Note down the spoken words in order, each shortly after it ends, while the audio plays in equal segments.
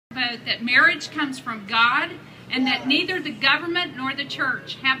both that marriage comes from God and that neither the government nor the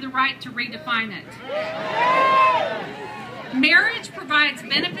church have the right to redefine it. Marriage provides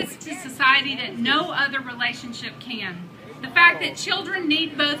benefits to society that no other relationship can. The fact that children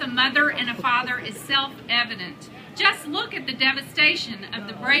need both a mother and a father is self-evident. Just look at the devastation of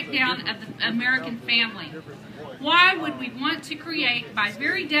the breakdown of the American family. Why would we want to create, by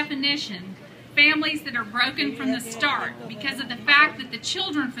very definition, families that are broken from the start because of the fact that the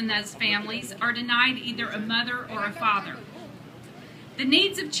children from those families are denied either a mother or a father? The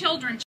needs of children